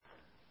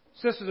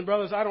Sisters and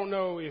brothers, I don't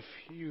know if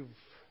you've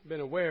been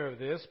aware of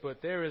this,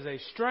 but there is a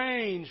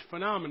strange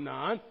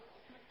phenomenon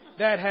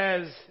that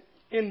has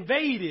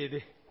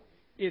invaded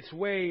its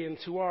way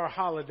into our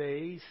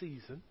holiday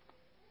season.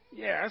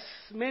 Yes,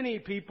 many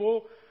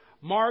people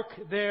mark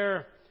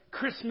their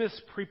Christmas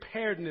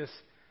preparedness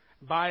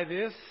by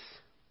this.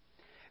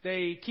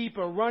 They keep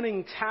a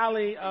running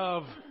tally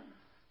of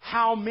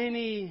how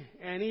many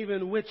and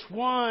even which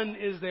one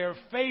is their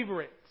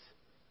favorite.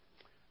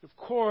 Of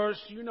course,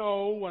 you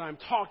know what I'm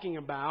talking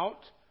about.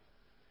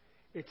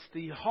 It's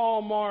the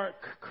Hallmark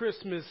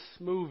Christmas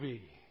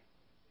movie.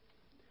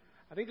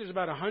 I think there's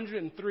about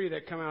 103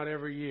 that come out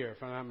every year,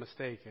 if I'm not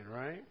mistaken,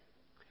 right?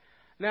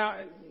 Now,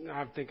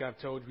 I think I've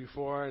told you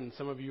before, and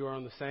some of you are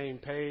on the same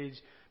page.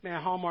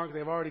 Man, Hallmark,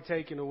 they've already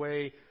taken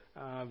away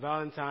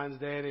Valentine's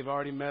Day. They've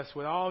already messed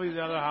with all these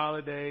other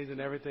holidays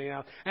and everything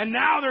else. And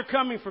now they're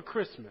coming for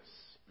Christmas.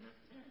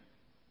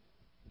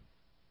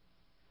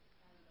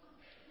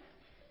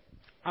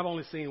 I've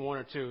only seen one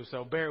or two,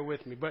 so bear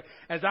with me. But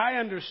as I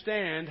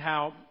understand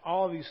how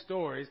all these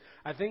stories,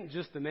 I think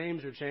just the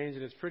names are changed,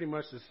 and it's pretty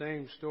much the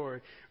same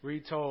story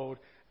retold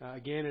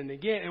again and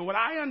again. And what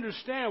I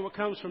understand, what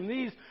comes from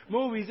these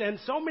movies and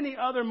so many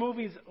other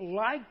movies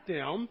like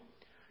them,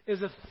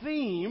 is a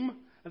theme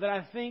that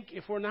I think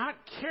if we're not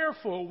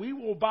careful, we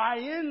will buy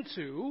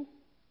into,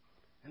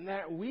 and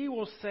that we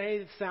will say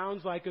it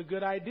sounds like a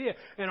good idea.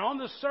 And on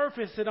the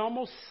surface, it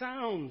almost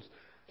sounds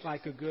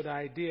like a good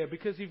idea,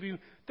 because if you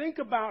think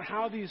about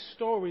how these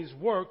stories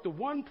work, the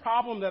one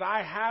problem that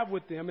I have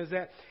with them is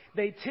that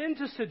they tend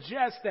to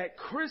suggest that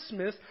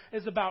Christmas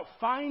is about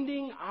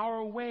finding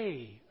our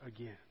way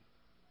again.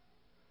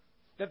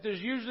 That there's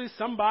usually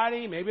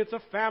somebody, maybe it's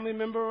a family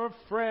member or a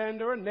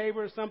friend or a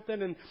neighbor or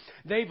something, and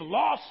they've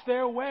lost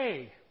their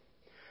way.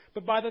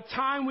 But by the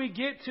time we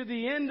get to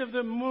the end of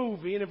the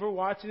movie, and if we're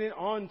watching it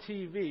on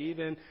TV,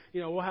 then,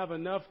 we'll have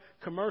enough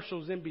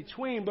commercials in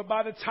between. But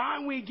by the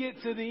time we get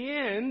to the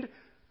end,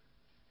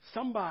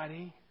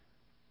 somebody,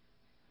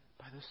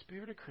 by the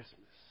Spirit of Christmas,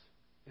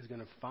 is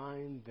going to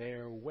find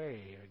their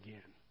way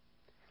again.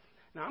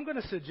 Now, I'm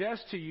going to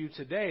suggest to you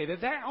today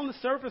that on the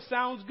surface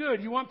sounds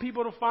good. You want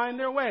people to find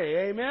their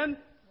way. Amen?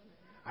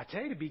 I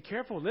tell you to be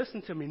careful.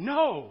 Listen to me.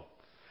 No.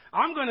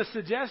 I'm going to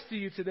suggest to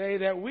you today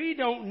that we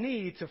don't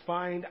need to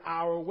find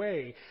our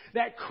way.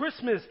 That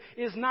Christmas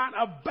is not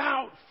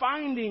about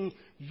finding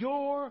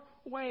your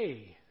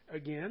way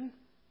again.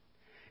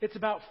 It's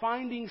about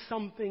finding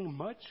something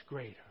much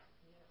greater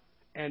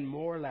and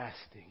more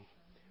lasting.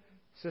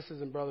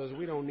 Sisters and brothers,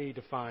 we don't need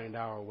to find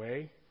our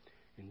way,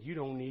 and you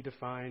don't need to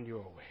find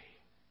your way.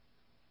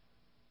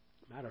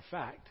 Matter of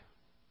fact,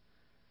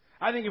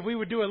 I think if we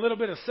would do a little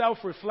bit of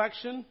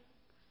self-reflection,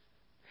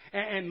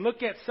 and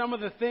look at some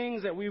of the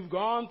things that we've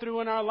gone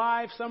through in our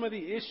life, some of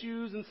the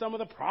issues and some of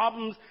the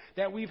problems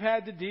that we've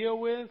had to deal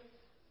with,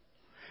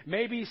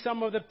 maybe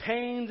some of the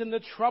pains and the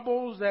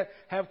troubles that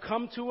have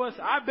come to us,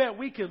 I bet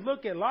we could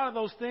look at a lot of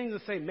those things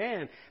and say,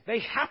 man, they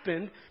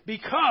happened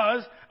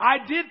because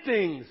I did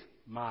things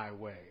my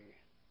way.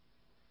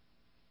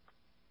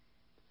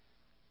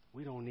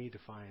 We don't need to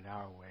find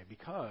our way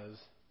because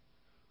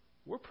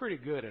we're pretty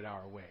good at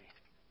our way.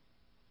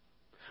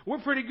 We're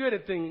pretty good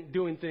at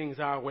doing things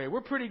our way.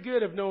 We're pretty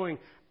good at knowing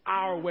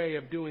our way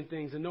of doing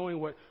things and knowing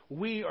what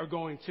we are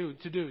going to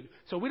do.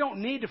 So we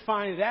don't need to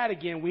find that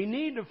again. We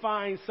need to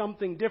find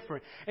something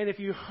different. And if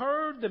you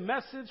heard the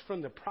message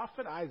from the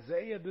prophet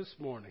Isaiah this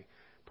morning,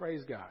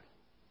 praise God.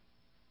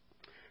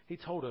 He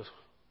told us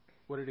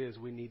what it is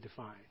we need to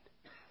find.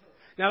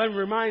 Now let me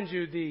remind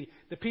you,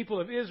 the people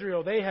of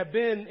Israel, they have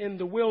been in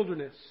the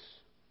wilderness.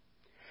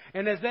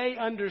 And as they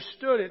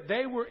understood it,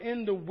 they were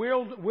in the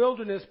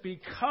wilderness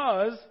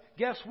because,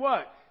 guess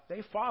what?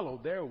 They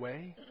followed their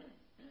way.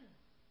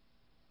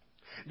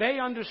 They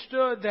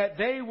understood that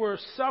they were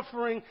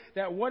suffering,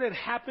 that what had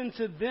happened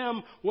to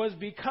them was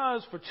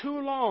because for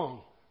too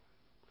long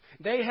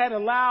they had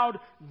allowed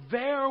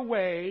their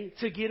way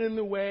to get in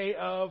the way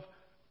of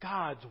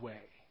God's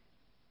way.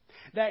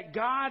 That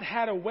God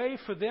had a way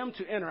for them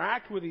to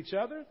interact with each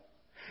other.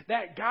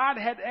 That God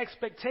had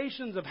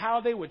expectations of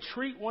how they would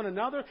treat one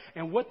another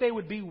and what they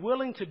would be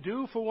willing to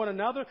do for one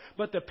another.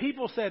 But the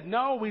people said,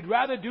 no, we'd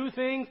rather do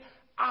things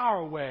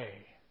our way.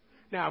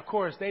 Now, of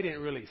course, they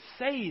didn't really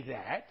say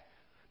that.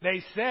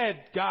 They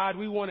said, God,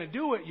 we want to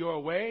do it your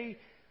way.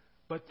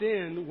 But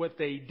then what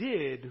they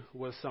did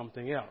was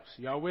something else.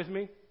 Y'all with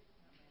me?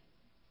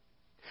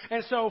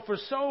 And so for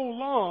so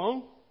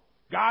long,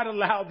 God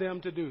allowed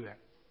them to do that.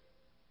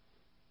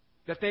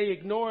 That they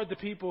ignored the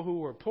people who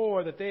were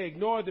poor, that they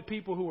ignored the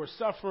people who were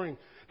suffering.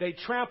 They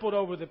trampled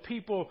over the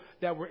people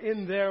that were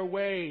in their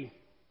way.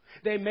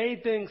 They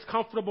made things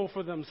comfortable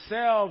for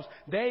themselves.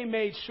 They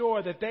made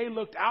sure that they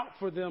looked out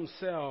for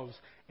themselves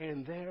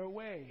and their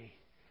way.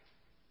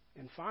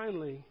 And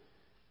finally,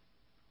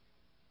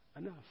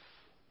 enough.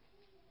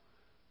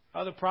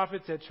 Other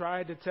prophets had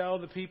tried to tell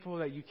the people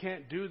that you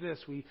can't do this.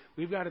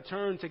 We've got to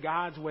turn to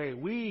God's way.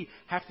 We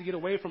have to get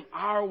away from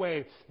our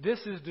way. This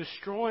is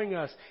destroying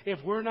us.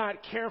 If we're not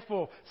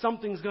careful,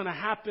 something's going to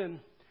happen.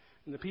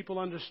 And the people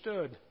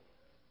understood.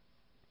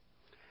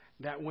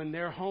 that when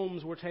their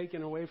homes were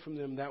taken away from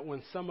them, that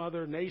when some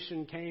other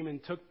nation came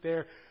and took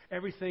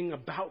everything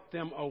about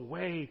them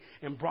away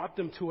and brought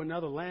them to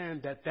another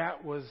land,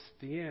 that was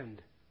the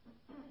end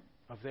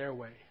of their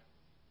way.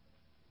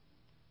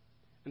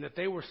 And that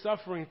they were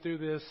suffering through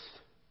this,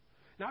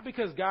 not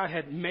because God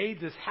had made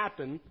this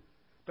happen,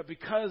 but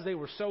because they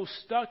were so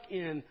stuck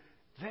in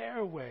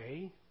their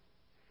way,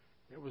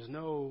 there was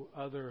no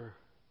other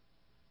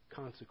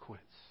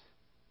consequence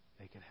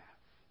they could have.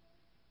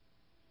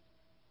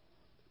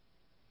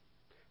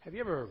 Have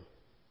you ever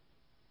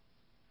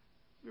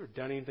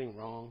done anything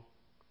wrong?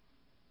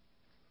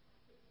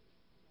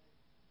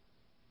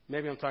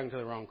 Maybe I'm talking to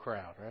the wrong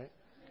crowd, right?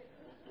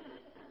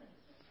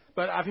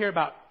 But I've heard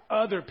about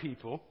other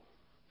people,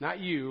 not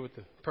you, with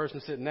the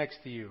person sitting next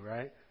to you,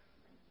 right?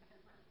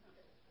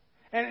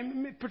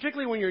 And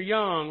particularly when you're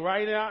young,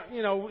 right?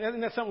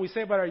 Isn't that something we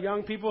say about our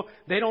young people?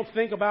 They don't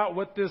think about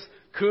what this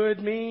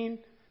could mean.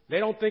 They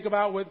don't think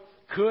about what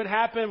could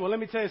happen. Well, let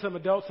me tell you, some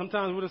adults,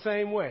 sometimes we're the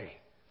same way.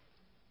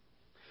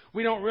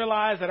 We don't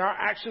realize that our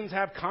actions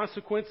have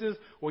consequences.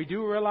 We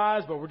do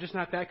realize, but we're just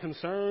not that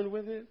concerned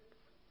with it.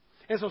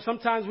 And so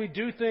sometimes we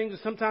do things,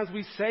 and sometimes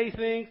we say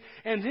things,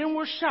 and then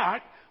we're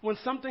shocked when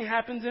something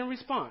happens in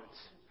response.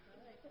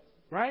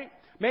 Right?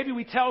 Maybe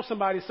we tell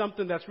somebody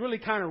something that's really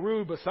kind of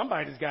rude, but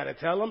somebody's got to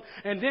tell them.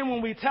 And then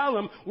when we tell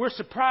them, we're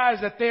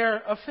surprised that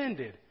they're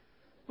offended.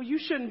 Well, you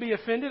shouldn't be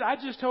offended. I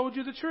just told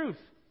you the truth.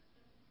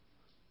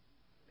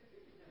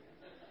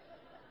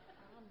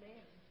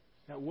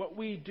 That what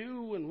we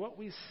do and what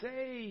we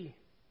say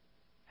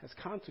has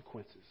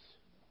consequences.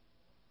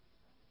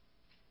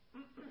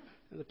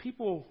 And the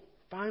people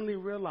finally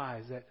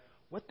realized that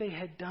what they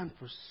had done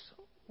for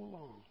so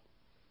long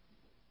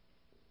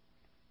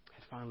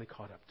had finally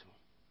caught up to them.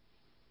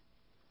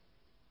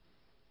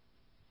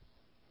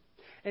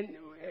 And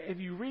if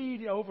you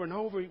read over and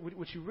over,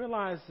 what you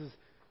realize is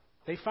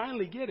they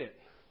finally get it.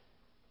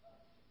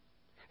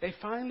 They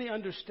finally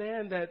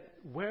understand that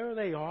where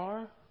they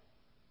are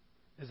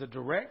is a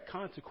direct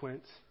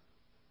consequence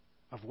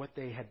of what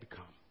they had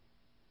become.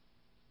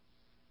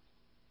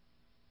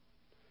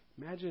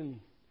 Imagine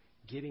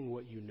getting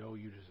what you know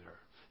you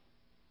deserve.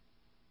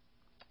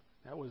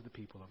 That was the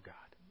people of God.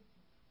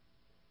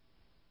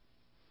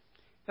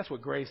 That's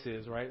what grace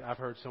is, right? I've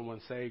heard someone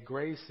say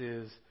grace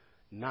is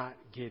not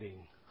getting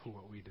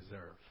what we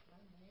deserve.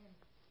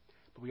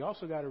 But we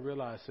also got to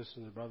realize, sisters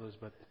and brothers,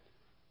 but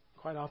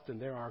quite often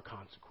there are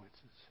consequences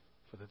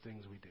for the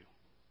things we do.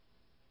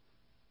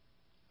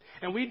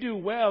 And we do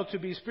well to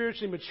be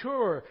spiritually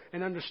mature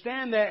and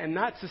understand that, and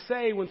not to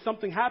say when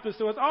something happens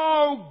to us,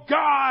 oh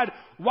God,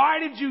 why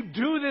did you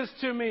do this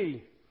to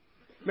me?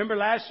 Remember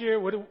last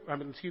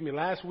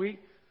week,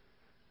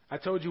 I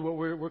told you what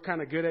we're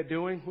kind of good at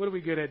doing. What are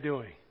we good at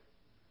doing?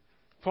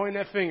 Pointing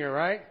that finger,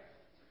 right?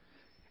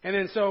 And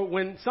then so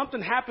when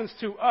something happens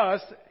to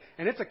us,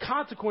 and it's a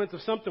consequence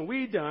of something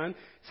we've done,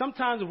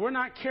 sometimes if we're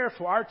not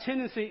careful, our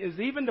tendency is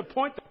even to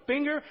point the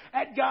finger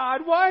at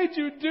God. Why did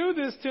you do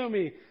this to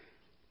me?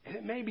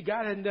 And maybe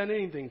God hadn't done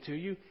anything to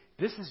you.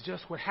 This is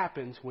just what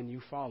happens when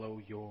you follow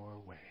your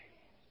way.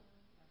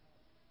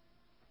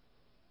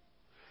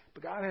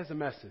 But God has a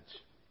message.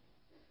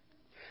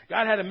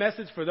 God had a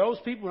message for those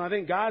people, and I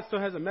think God still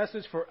has a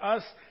message for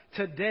us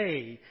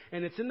today.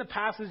 And it's in the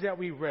passage that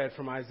we read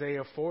from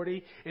Isaiah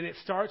 40, and it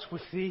starts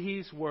with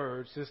these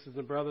words. Sisters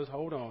and brothers,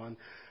 hold on.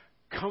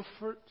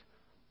 Comfort,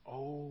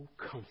 oh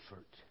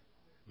comfort,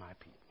 my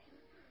people.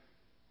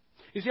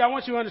 You see, I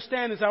want you to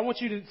understand this. I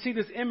want you to see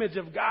this image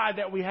of God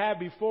that we have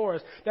before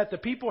us, that the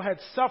people had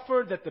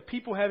suffered, that the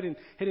people had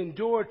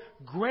endured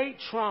great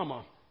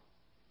trauma.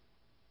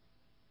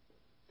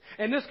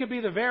 And this could be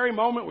the very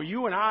moment where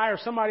you and I or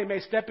somebody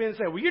may step in and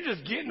say, well, you're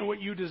just getting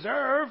what you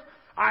deserve.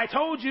 I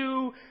told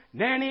you,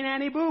 nanny,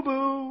 nanny,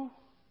 boo-boo.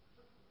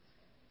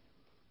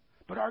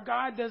 But our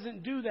God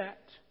doesn't do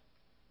that.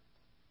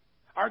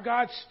 Our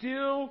God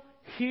still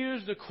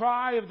hears the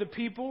cry of the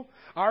people.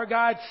 Our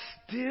God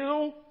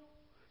still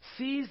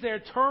sees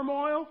their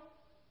turmoil,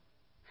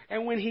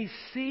 and when he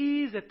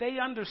sees that they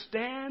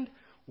understand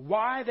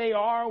why they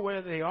are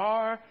where they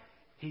are,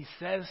 he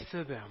says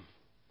to them,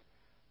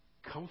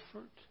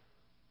 comfort,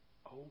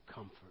 oh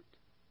comfort,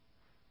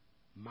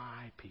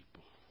 my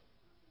people.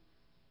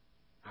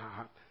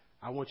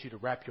 I want you to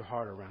wrap your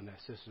heart around that,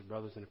 sisters and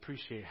brothers, and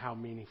appreciate how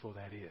meaningful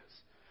that is.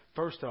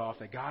 First off,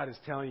 that God is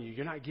telling you,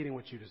 you're not getting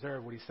what you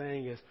deserve. What he's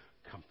saying is,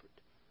 comfort.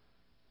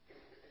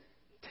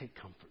 Take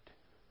comfort.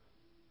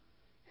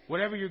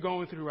 Whatever you're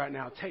going through right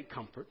now, take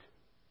comfort.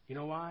 You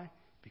know why?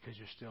 Because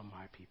you're still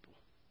my people.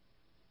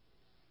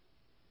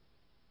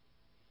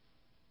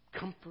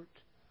 Comfort,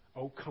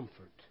 oh comfort,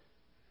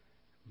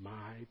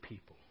 my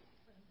people.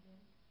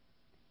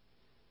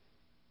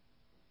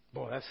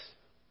 Boy,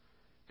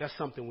 that's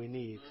something we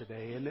need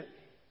today, isn't it?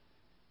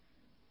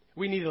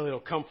 We need a little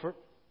comfort.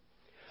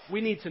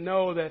 We need to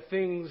know that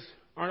things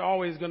aren't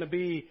always going to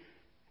be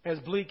as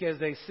bleak as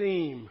they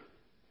seem.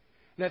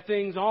 That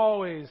things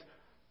always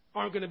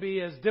aren't going to be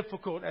as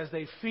difficult as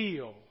they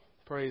feel.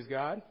 Praise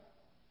God.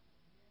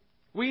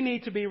 We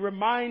need to be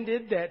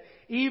reminded that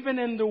even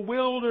in the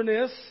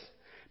wilderness,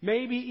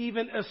 maybe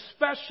even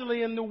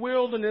especially in the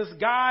wilderness,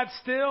 God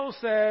still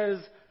says,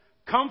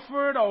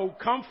 comfort, oh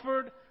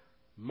comfort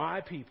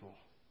my people.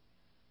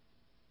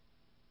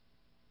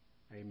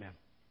 Amen.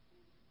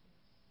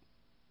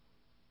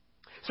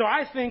 So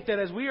I think that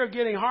as we are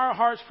getting our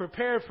hearts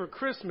prepared for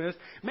Christmas,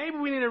 maybe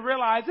we need to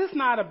realize it's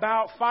not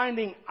about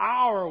finding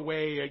our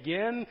way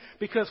again,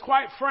 because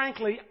quite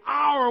frankly,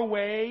 our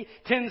way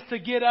tends to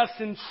get us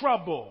in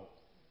trouble.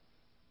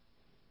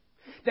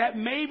 That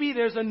maybe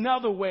there's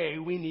another way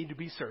we need to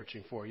be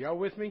searching for. Y'all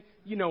with me?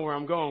 You know where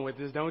I'm going with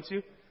this, don't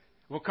you?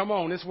 Well, come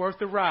on, it's worth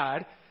the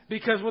ride.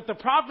 Because what the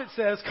prophet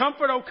says,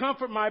 comfort, oh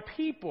comfort my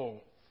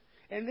people.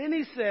 And then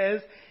he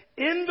says,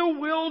 in the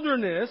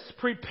wilderness,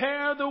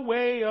 prepare the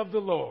way of the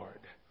Lord.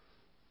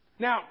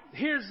 Now,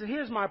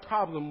 here's my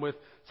problem with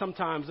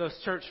sometimes us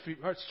church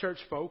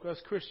folk, us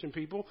Christian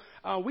people.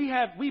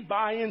 We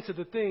buy into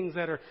the things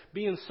that are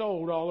being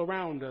sold all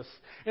around us.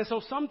 And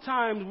so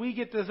sometimes we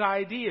get this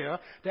idea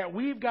that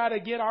we've got to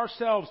get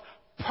ourselves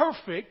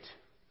perfect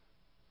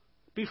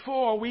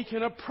before we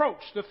can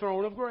approach the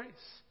throne of grace.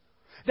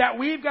 That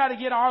we've got to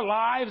get our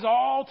lives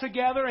all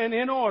together and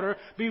in order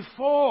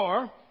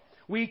before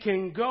we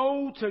can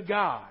go to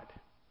God.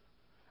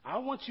 I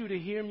want you to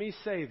hear me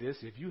say this.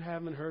 If you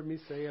haven't heard me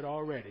say it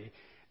already,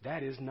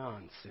 that is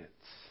nonsense.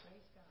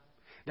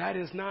 That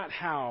is not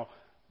how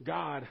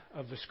God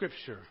of the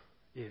Scripture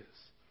is.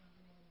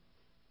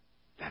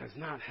 That is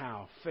not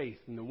how faith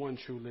in the one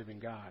true living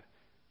God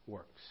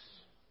works.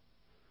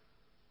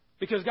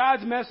 Because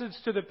God's message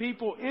to the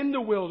people in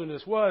the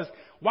wilderness was,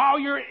 while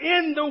you're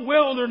in the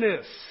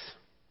wilderness,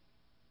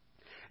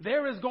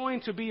 there is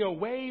going to be a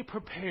way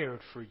prepared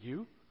for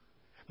you.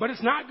 But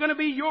it's not going to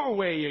be your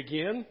way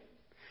again.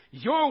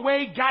 Your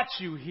way got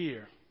you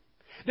here.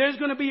 There's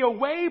going to be a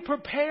way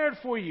prepared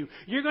for you.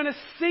 You're going to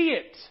see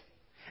it.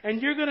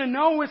 And you're going to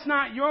know it's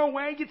not your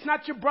way. It's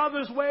not your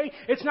brother's way.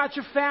 It's not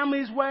your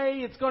family's way.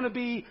 It's going to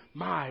be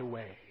my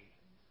way.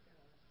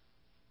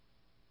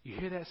 You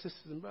hear that, sisters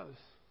and brothers?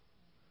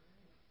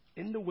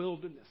 In the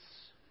wilderness,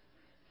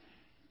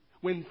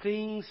 when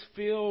things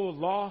feel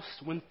lost,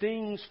 when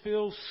things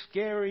feel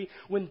scary,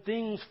 when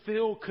things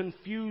feel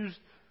confused,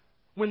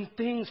 when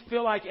things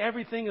feel like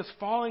everything is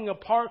falling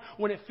apart,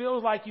 when it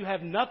feels like you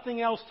have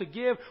nothing else to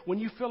give, when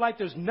you feel like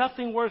there's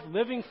nothing worth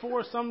living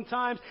for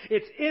sometimes,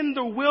 it's in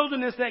the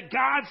wilderness that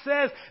God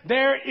says,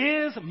 there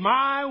is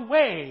my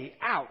way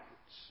out.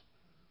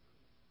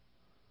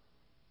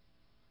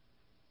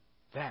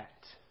 That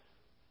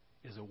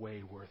is a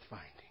way worth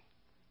finding.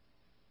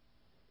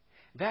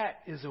 That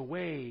is a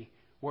way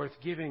worth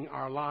giving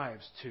our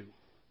lives to.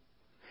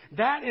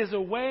 That is a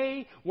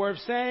way worth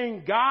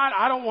saying, God,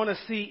 I don't want to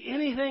see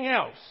anything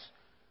else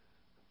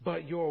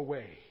but your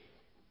way.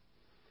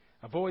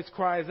 A voice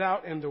cries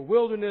out in the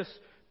wilderness,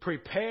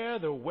 prepare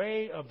the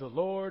way of the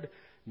Lord,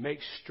 make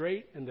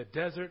straight in the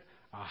desert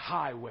a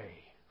highway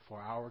for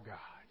our God.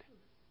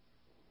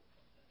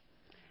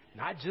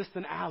 Not just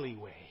an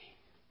alleyway.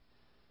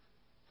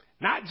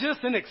 Not just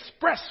an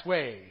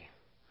expressway.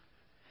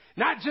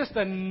 Not just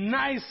a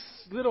nice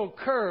little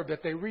curb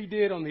that they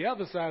redid on the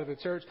other side of the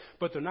church,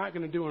 but they're not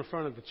going to do in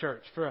front of the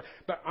church.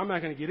 But I'm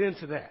not going to get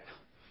into that.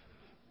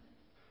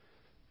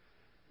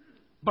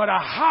 But a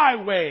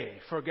highway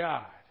for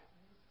God.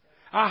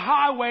 A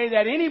highway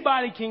that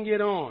anybody can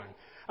get on.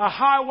 A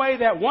highway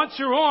that once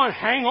you're on,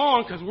 hang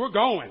on because we're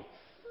going.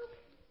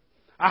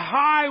 A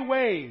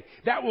highway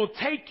that will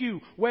take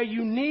you where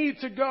you need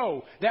to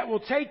go. That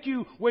will take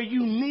you where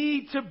you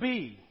need to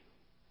be.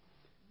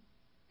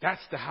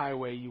 That's the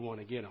highway you want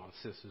to get on,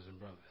 sisters and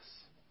brothers.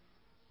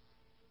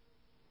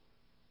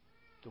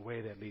 The way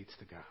that leads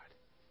to God.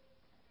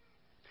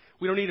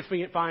 We don't need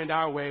to find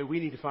our way. We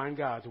need to find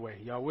God's way.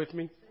 Y'all with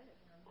me?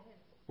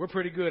 We're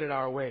pretty good at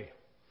our way.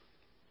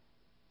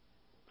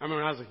 I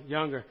remember when I was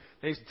younger,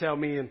 they used to tell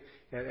me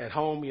at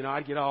home,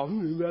 I'd get all,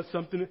 that's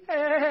something.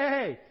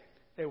 Hey.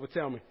 They would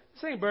tell me,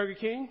 this ain't Burger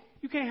King.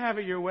 You can't have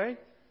it your way.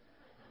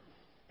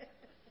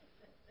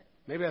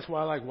 Maybe that's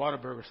why I like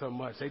Whataburger so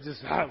much.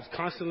 I was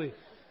constantly.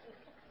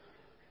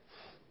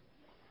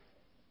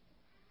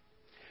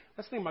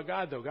 That's the thing about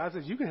God, though. God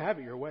says, you can have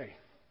it your way.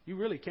 You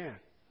really can.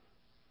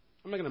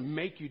 I'm not going to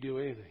make you do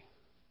anything.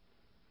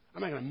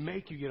 I'm not going to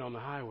make you get on the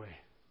highway.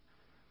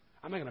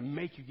 I'm not going to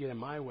make you get in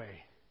my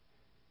way.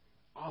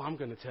 All I'm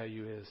going to tell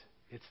you is,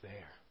 it's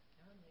there.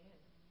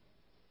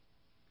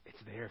 It's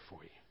there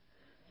for you.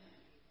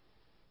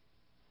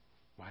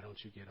 Why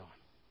don't you get on?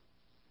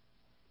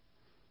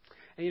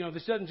 And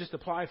this doesn't just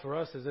apply for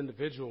us as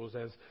individuals,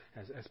 as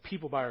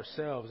people by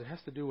ourselves. It has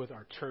to do with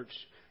our church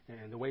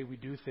and the way we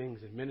do things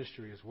in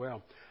ministry as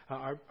well.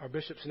 Our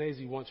Bishop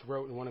Snazy once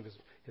wrote in one of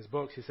his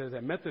books, he says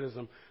that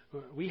Methodism,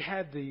 we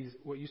had these,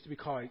 what used to be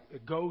called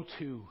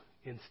go-to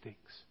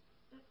instincts.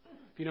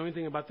 If you know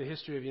anything about the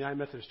history of the United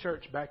Methodist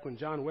Church, back when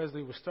John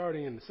Wesley was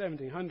starting in the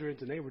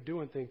 1700s and they were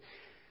doing things,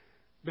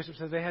 Bishop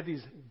says they had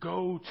these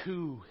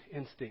go-to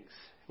instincts.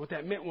 What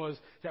that meant was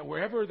that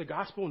wherever the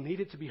gospel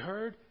needed to be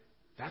heard,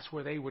 that's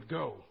where they would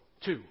go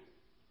to.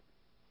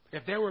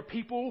 If there were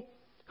people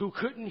who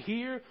couldn't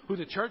hear, who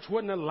the church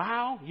wouldn't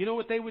allow, you know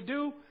what they would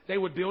do? They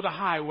would build a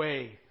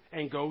highway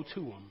and go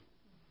to them.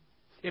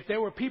 If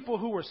there were people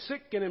who were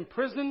sick and in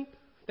prison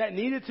that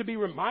needed to be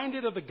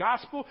reminded of the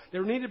gospel, they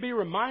needed to be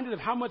reminded of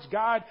how much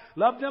God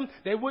loved them,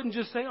 they wouldn't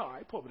just say, "Oh,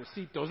 I pull over the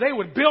seatos." They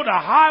would build a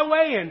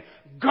highway and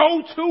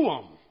go to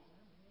them.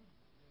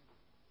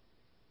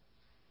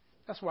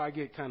 That's why I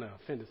get kind of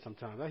offended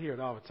sometimes. I hear it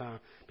all the time.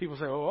 People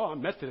say, "Oh,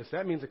 I'm Methodist."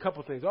 That means a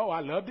couple things. Oh, I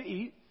love to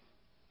eat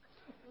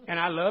and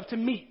I love to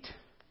meet.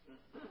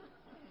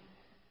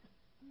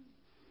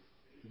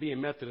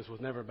 Being Methodist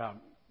was never about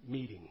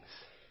meetings.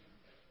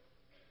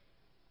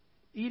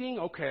 Eating,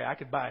 okay, I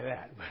could buy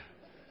that.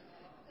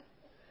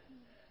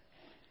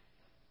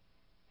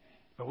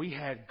 But we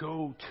had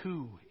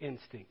go-to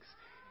instincts.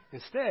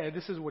 Instead,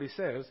 this is what he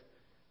says,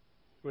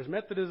 whereas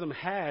Methodism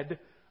had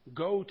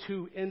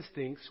go-to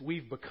instincts,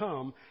 we've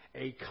become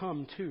a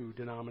come-to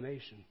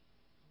denomination.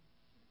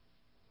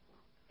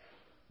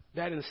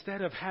 That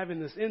instead of having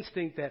this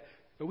instinct that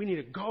we need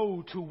to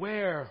go to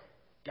where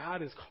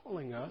God is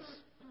calling us,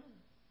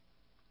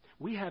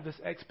 we have this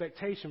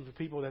expectation for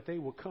people that they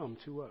will come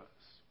to us.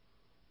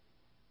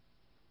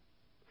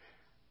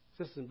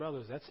 Sisters and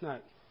brothers, that's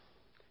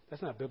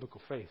not biblical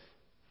faith.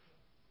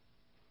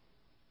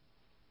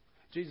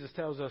 Jesus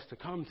tells us to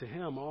come to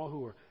him, all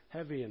who are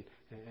heavy and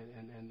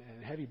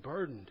heavy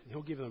burdened, and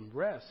he'll give them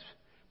rest.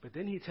 But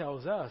then he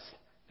tells us,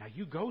 now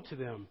you go to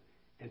them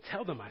and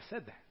tell them I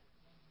said that.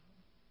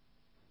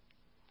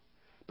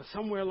 But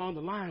somewhere along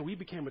the line, we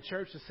became a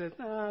church that says,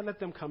 nah, let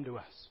them come to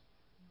us.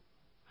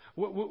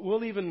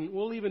 We'll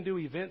even do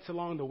events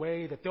along the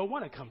way that they'll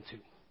want to come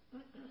to.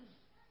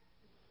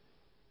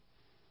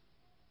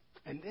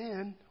 And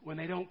then, when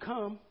they don't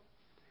come,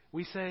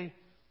 we say,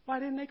 why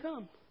didn't they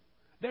come?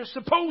 They're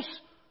supposed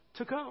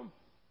to come.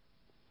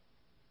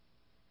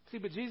 See,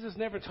 but Jesus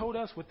never told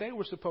us what they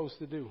were supposed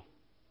to do.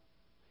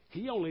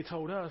 He only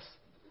told us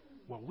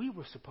what we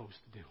were supposed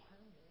to do.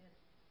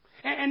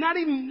 And not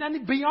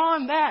even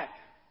beyond that.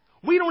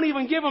 We don't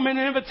even give them an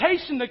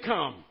invitation to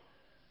come.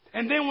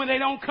 And then when they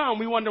don't come,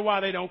 we wonder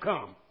why they don't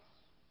come.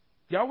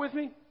 Y'all with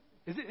me?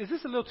 Is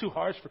this a little too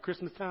harsh for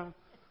Christmas time?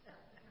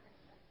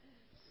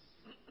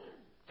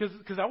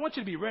 Because I want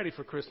you to be ready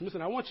for Christmas,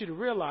 and I want you to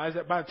realize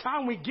that by the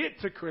time we get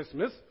to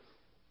Christmas,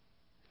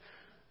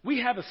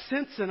 we have a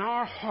sense in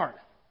our heart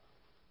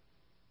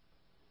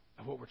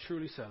of what we're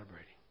truly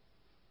celebrating.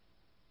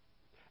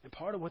 And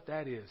part of what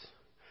that is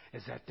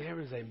that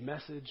there is a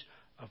message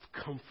of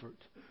comfort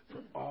for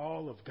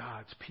all of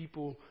God's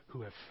people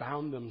who have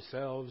found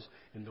themselves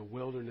in the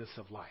wilderness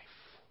of life.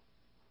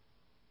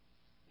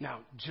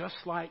 Now, just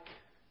like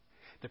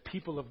the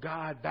people of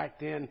God back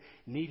then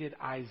needed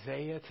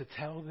Isaiah to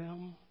tell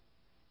them,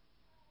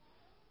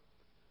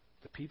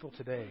 the people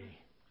today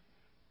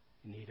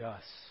need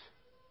us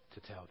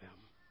to tell them.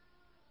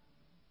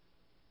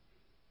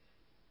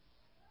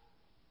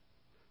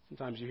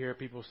 Sometimes you hear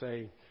people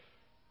say,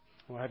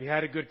 well, have you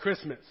had a good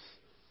Christmas?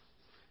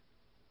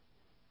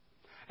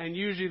 And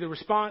usually the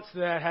response to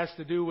that has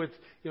to do with,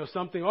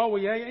 something, oh,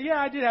 well, yeah,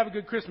 I did have a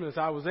good Christmas.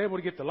 I was able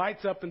to get the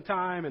lights up in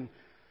time, and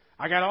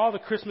I got all the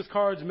Christmas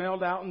cards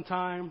mailed out in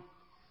time.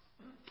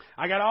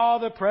 I got all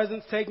the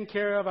presents taken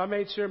care of. I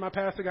made sure my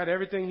pastor got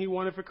everything he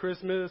wanted for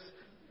Christmas.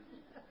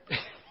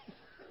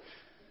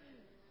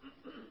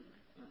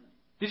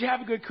 Did you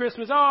have a good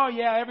Christmas? Oh,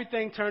 yeah,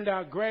 everything turned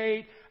out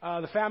great.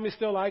 The family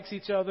still likes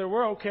each other.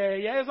 We're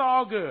okay. Yeah, it's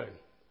all good.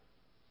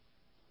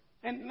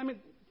 And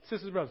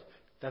sisters and brothers,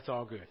 that's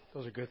all good.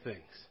 Those are good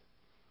things,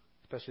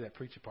 especially that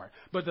preacher part.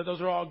 But those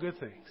are all good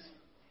things.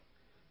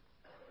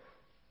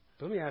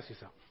 But let me ask you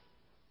something.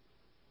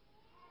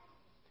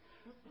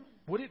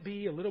 Would it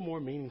be a little more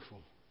meaningful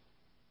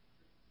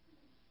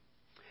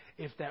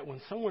if that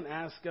when someone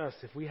asked us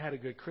if we had a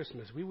good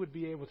Christmas, we would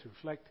be able to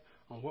reflect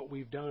on what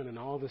we've done in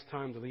all this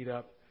time to lead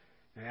up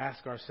and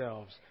ask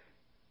ourselves,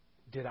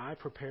 did I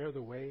prepare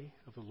the way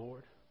of the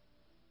Lord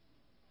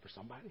for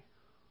somebody?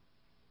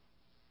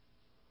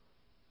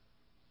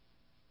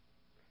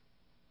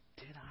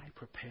 Did I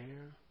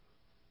prepare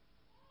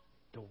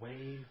the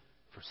way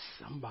for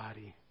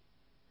somebody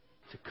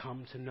to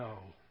come to know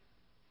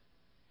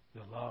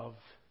the love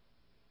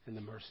and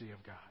the mercy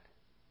of God?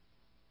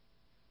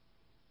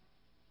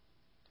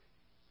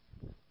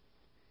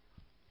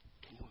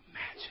 Can you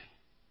imagine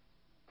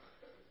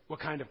what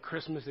kind of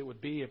Christmas it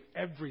would be if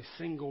every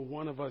single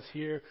one of us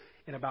here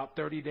in about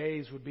 30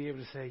 days would be able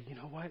to say, you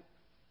know what? Yes,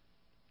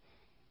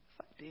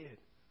 I did.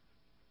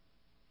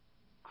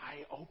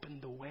 I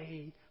opened the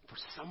way for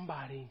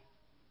somebody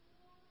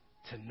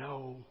to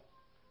know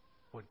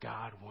what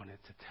God wanted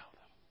to tell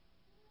them.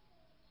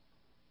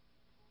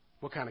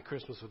 What kind of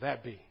Christmas would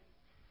that be?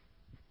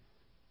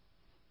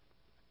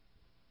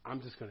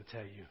 I'm just going to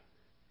tell you,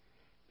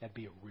 that'd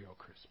be a real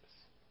Christmas.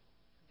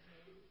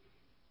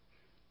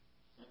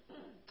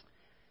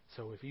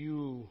 So if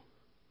you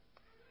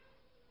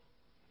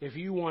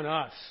want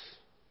us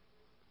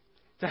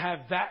to have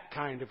that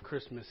kind of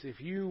Christmas, if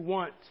you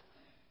want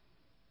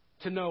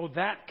to know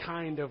that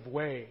kind of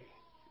way,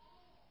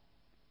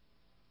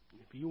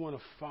 If you want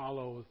to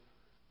follow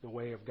the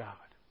way of God,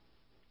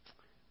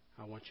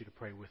 I want you to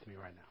pray with me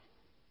right now.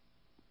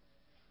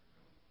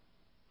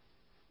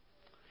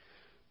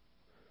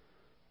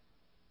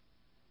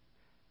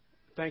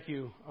 Thank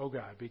you, oh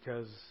God,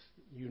 because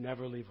you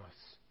never leave us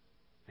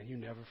and you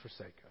never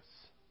forsake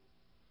us.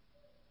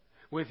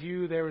 With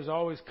you, there is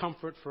always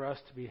comfort for us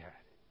to be had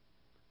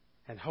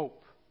and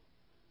hope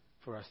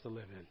for us to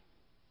live in.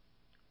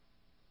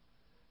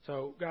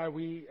 So, God,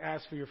 we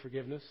ask for your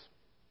forgiveness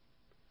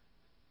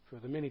for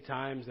the many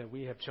times that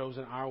we have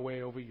chosen our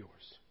way over yours.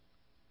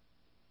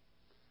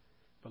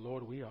 But,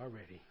 Lord, we are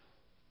ready.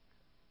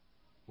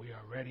 We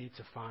are ready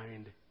to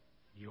find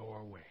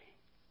your way.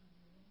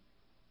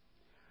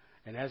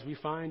 And as we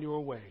find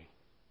your way,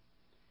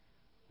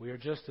 we are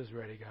just as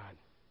ready, God,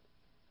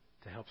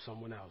 to help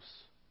someone else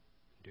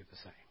do the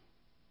same.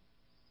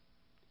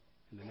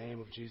 In the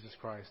name of Jesus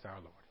Christ our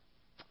Lord.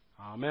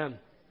 Amen.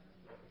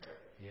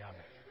 Yeah,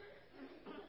 amen.